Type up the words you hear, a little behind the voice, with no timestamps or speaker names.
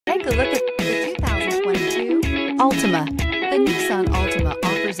Take a look at the 2022 Altima. The Nissan Altima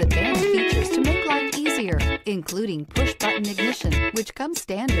offers advanced features to make life easier, including push-button ignition, which comes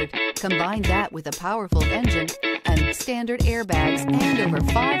standard. Combine that with a powerful engine and standard airbags and over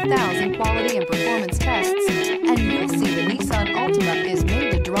 5,000 quality and performance tests, and you'll see the Nissan Altima is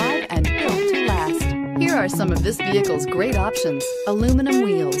made to drive and built to last. Here are some of this vehicle's great options: aluminum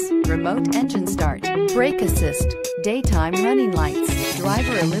wheels, remote engine start, brake assist, daytime running lights,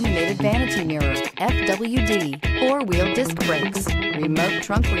 driver illuminated vanity mirror, FWD, four-wheel disc brakes, remote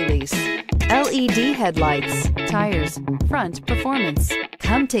trunk release, LED headlights, tires, front performance.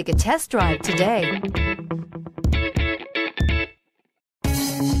 Come take a test drive today.